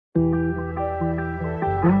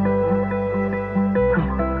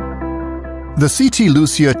The CT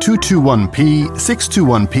LUCIA 221P,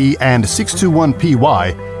 621P, and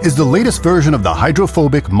 621PY is the latest version of the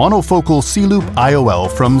hydrophobic monofocal C-loop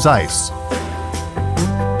IOL from ZEISS.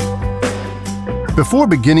 Before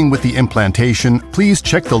beginning with the implantation, please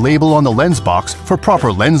check the label on the lens box for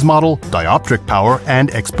proper lens model, dioptric power,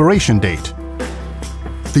 and expiration date.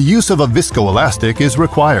 The use of a viscoelastic is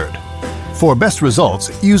required. For best results,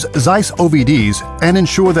 use ZUSS OVDs and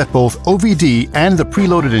ensure that both OVD and the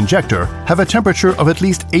preloaded injector have a temperature of at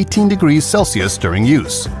least 18 degrees Celsius during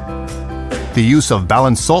use. The use of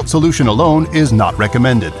balanced salt solution alone is not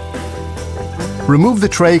recommended. Remove the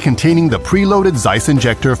tray containing the preloaded ZEISS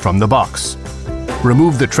injector from the box.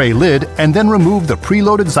 Remove the tray lid and then remove the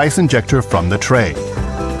preloaded ZEISS injector from the tray.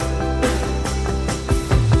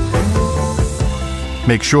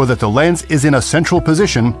 Make sure that the lens is in a central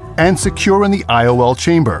position and secure in the IOL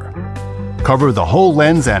chamber. Cover the whole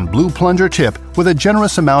lens and blue plunger tip with a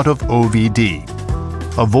generous amount of OVD.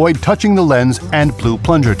 Avoid touching the lens and blue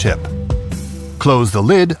plunger tip. Close the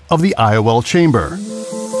lid of the IOL chamber.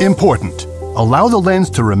 Important: allow the lens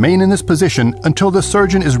to remain in this position until the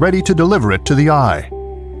surgeon is ready to deliver it to the eye.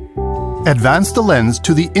 Advance the lens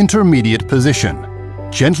to the intermediate position.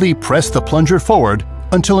 Gently press the plunger forward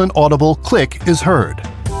until an audible click is heard.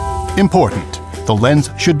 Important: the lens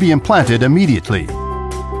should be implanted immediately.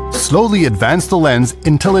 Slowly advance the lens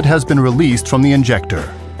until it has been released from the injector.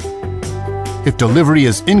 If delivery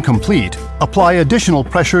is incomplete, apply additional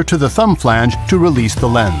pressure to the thumb flange to release the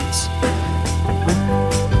lens.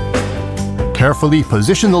 Carefully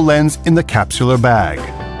position the lens in the capsular bag.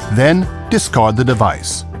 Then discard the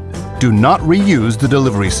device. Do not reuse the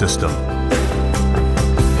delivery system.